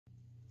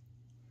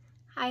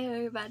Hi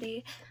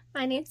everybody,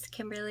 my name's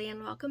Kimberly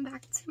and welcome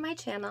back to my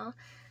channel.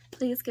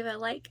 Please give a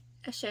like,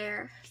 a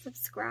share,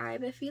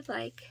 subscribe if you'd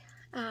like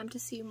to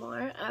see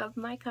more of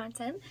my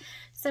content.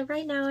 So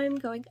right now I'm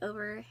going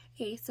over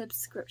a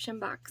subscription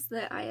box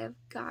that I have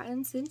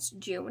gotten since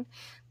June.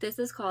 This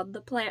is called the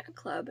Plant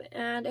Club,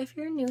 and if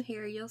you're new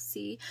here you'll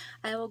see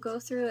I will go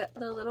through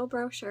the little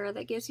brochure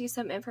that gives you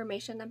some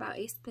information about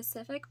a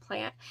specific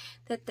plant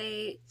that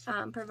they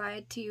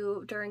provide to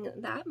you during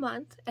that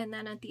month, and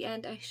then at the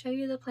end I show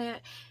you the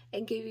plant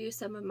and give you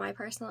some of my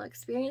personal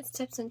experience,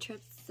 tips, and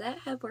tricks that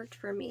have worked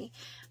for me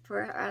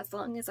for as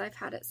long as I've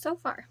had it so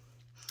far.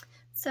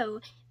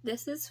 So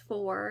this is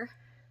for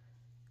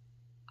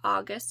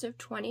August of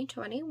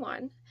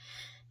 2021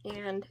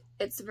 and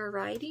it's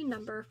variety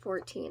number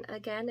 14.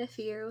 Again, if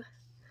you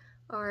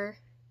are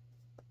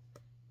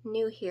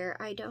new here,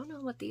 I don't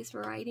know what these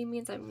variety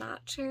means. I'm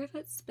not sure if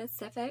it's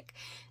specific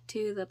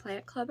to the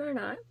Plant Club or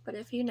not, but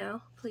if you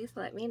know, please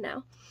let me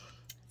know.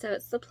 So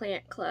it's the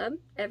Plant Club.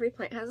 Every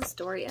plant has a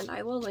story, and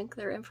I will link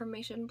their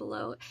information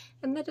below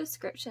in the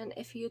description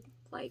if you'd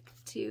like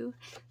to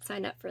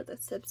sign up for the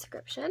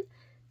subscription.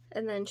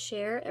 And then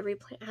share, every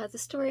plant has a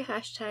story,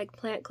 hashtag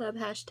Plant Club,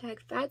 hashtag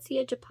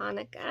Fatsia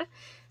Japonica,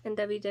 and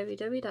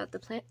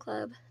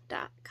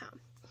www.theplantclub.com.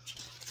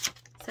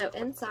 So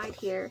inside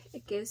here,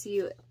 it gives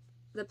you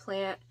the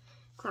plant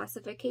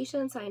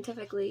classification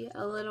scientifically,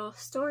 a little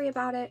story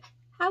about it,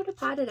 how to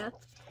pot it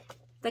up,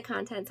 the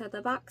contents of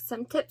the box,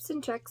 some tips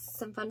and tricks,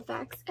 some fun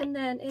facts, and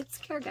then its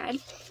care guide.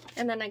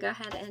 And then I go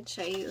ahead and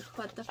show you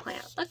what the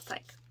plant looks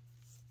like.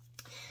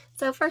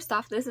 So first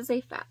off, this is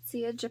a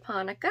Fatsia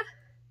Japonica.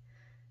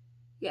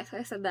 Yes,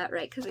 I said that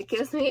right because it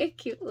gives me a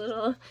cute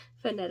little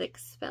phonetic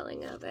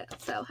spelling of it.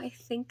 So I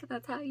think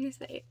that's how you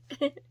say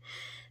it.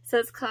 So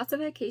its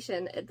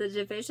classification, the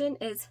division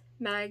is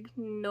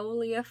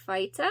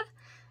Magnoliophyta.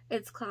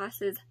 Its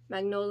class is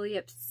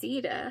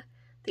Magnoliopsida.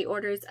 The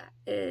order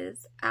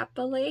is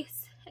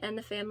Apelaceae, and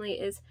the family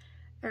is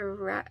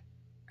Araliaceae.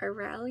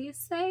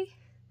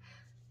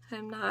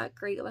 I'm not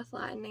great with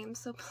Latin names,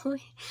 so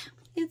please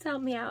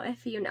help me out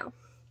if you know.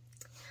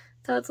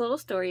 So its little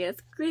story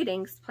is,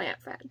 greetings,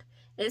 plant friend.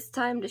 It's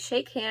time to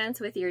shake hands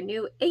with your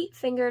new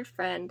 8-fingered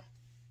friend,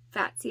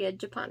 Fatsia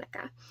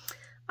Japonica.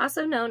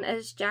 Also known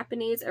as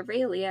Japanese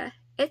Aralia,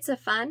 it's a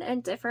fun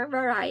and different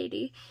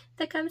variety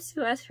that comes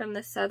to us from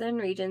the southern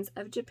regions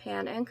of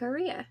Japan and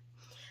Korea.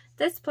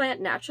 This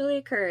plant naturally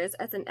occurs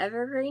as an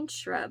evergreen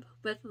shrub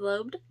with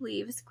lobed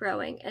leaves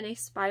growing in a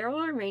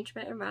spiral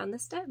arrangement around the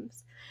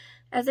stems.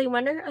 As a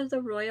winner of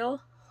the Royal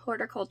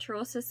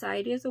Horticultural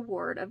Society's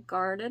Award of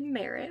Garden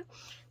Merit,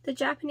 the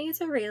Japanese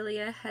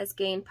Aralia has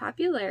gained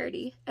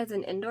popularity as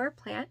an indoor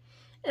plant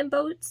and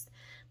boasts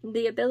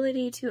the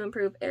ability to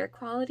improve air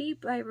quality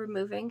by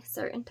removing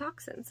certain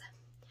toxins.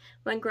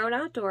 When grown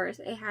outdoors,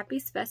 a happy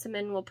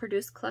specimen will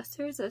produce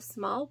clusters of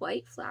small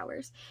white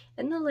flowers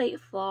in the late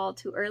fall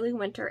to early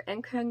winter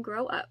and can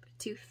grow up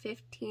to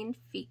 15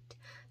 feet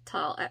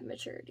tall at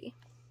maturity.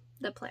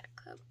 The Plant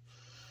Club.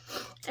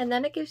 And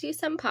then it gives you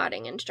some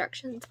potting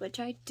instructions, which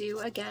I do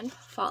again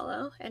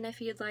follow. And if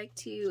you'd like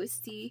to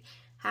see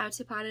how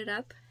to pot it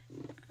up,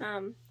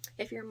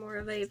 if you're more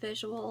of a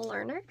visual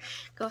learner,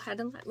 go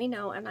ahead and let me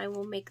know and I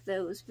will make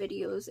those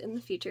videos in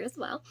the future as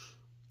well.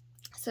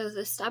 So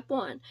the step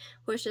 1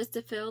 was just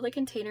to fill the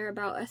container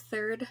about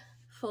 1/3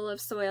 full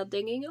of soil,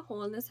 digging a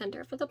hole in the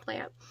center for the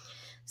plant.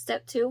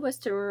 Step 2 was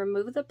to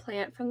remove the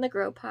plant from the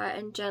grow pot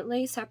and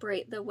gently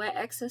separate the wet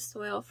excess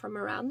soil from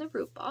around the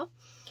root ball.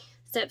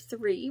 Step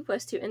 3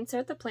 was to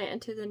insert the plant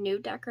into the new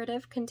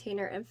decorative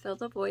container and fill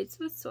the voids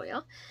with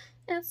soil.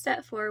 And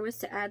step 4 was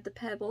to add the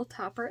pebble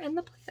topper and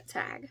the plant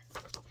tag.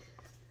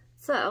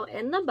 So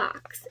in the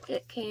box,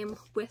 it came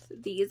with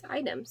these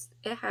items.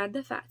 It had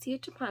the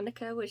Fatsia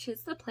Japonica, which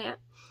is the plant,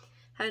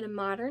 had a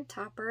modern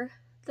topper,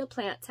 the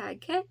plant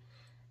tag kit,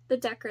 the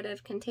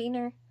decorative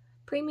container,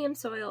 premium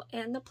soil,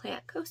 and the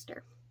plant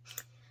coaster.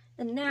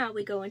 And now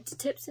we go into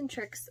tips and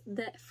tricks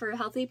that for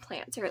healthy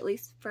plants, or at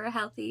least for a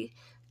healthy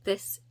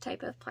this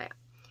type of plant.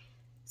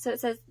 So it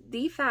says,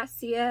 the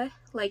Fatsia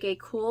like a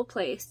cool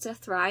place to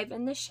thrive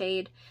in the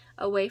shade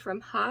away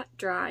from hot,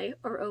 dry,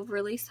 or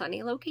overly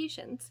sunny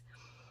locations.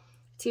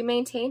 To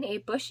maintain a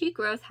bushy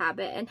growth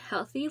habit and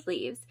healthy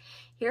leaves,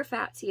 your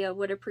Fatsia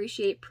would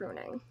appreciate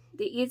pruning.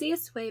 The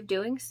easiest way of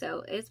doing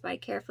so is by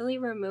carefully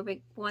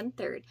removing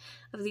 1/3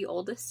 of the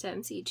oldest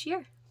stems each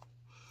year.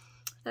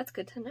 That's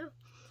good to know.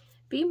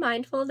 Be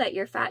mindful that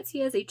your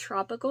Fatsia is a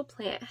tropical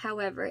plant,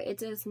 however, it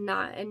does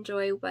not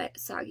enjoy wet,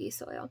 soggy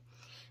soil.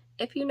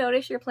 If you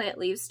notice your plant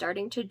leaves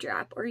starting to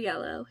drop or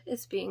yellow,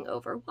 it's being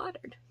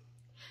overwatered.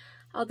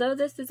 Although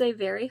this is a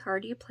very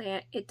hardy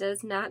plant, it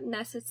does not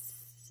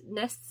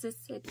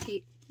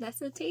necessitate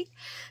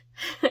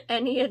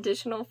any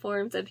additional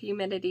forms of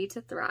humidity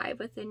to thrive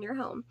within your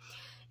home.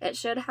 It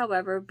should,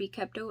 however, be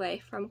kept away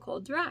from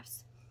cold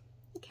drafts.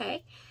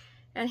 Okay,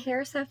 and here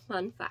are some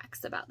fun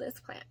facts about this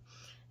plant.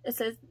 It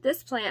says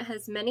this plant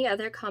has many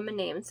other common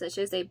names, such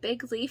as a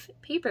big leaf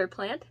paper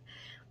plant,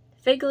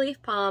 fig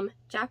leaf palm,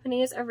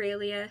 Japanese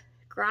Aralia,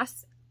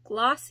 grass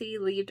glossy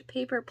leaved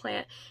paper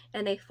plant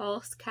and a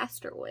false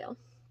castor oil.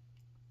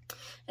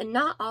 And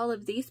not all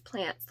of these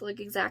plants look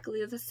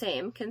exactly the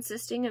same,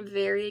 consisting of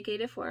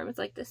variegated forms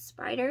like the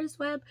spider's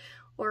web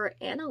or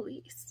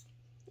annalise.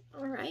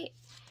 Alright,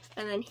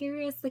 and then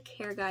here is the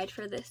care guide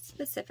for this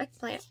specific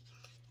plant.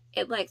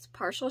 It likes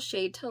partial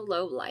shade to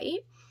low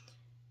light.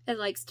 It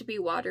likes to be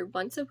watered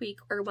once a week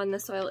or when the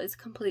soil is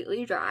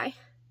completely dry.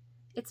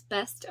 It's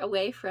best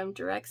away from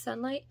direct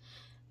sunlight,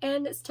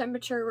 and its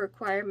temperature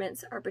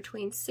requirements are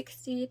between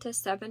 60 to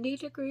 70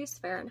 degrees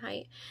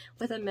Fahrenheit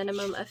with a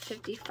minimum of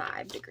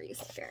 55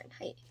 degrees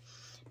Fahrenheit.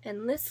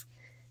 And this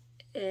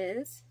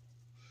is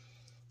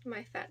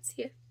my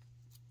Fatsia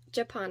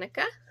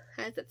japonica.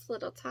 Has its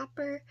little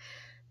topper,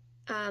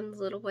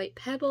 little white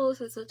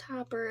pebbles as a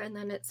topper, and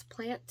then its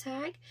plant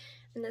tag,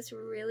 and this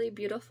really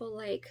beautiful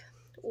like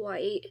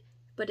white,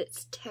 but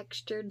it's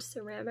textured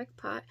ceramic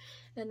pot,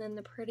 and then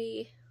the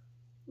pretty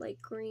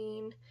like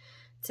green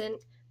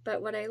tint.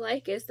 But what I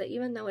like is that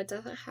even though it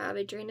doesn't have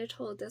a drainage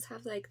hole, it does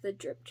have like the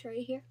drip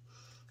tray here,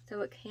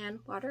 so it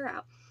can water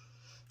out.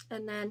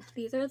 And then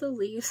these are the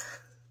leaves.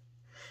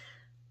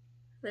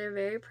 They're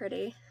very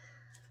pretty,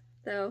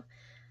 though.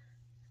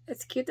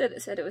 It's cute that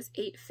it said it was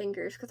 8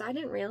 fingers, because I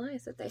didn't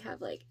realize that they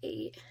have like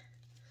eight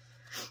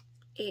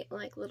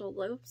like little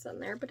lobes on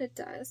there, but it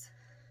does.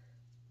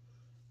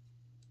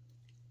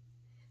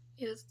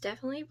 It was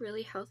definitely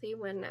really healthy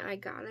when I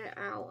got it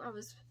out. I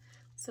was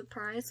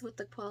surprised with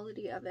the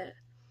quality of it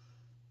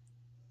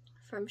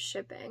from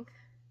shipping.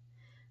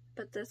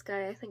 But this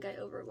guy, I think I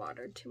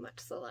overwatered too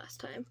much the last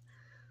time,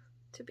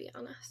 to be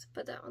honest.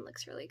 But that one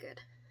looks really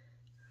good.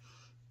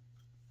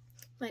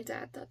 My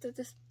dad thought that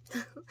this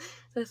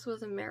this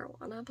was a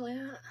marijuana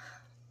plant.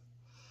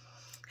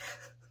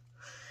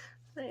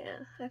 So yeah,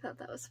 I thought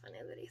that was funny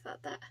that he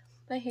thought that.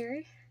 But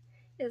here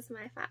is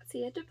my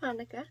Fatsia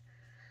japonica.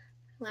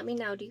 Let me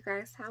know, do you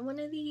guys have one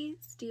of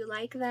these? Do you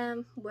like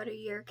them? What are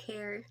your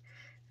care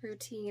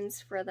routines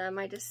for them?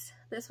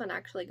 This one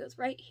actually goes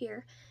right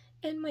here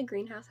in my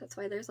greenhouse. That's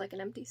why there's like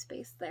an empty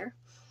space there.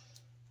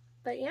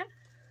 But yeah,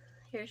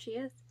 here she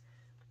is.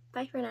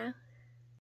 Bye for now.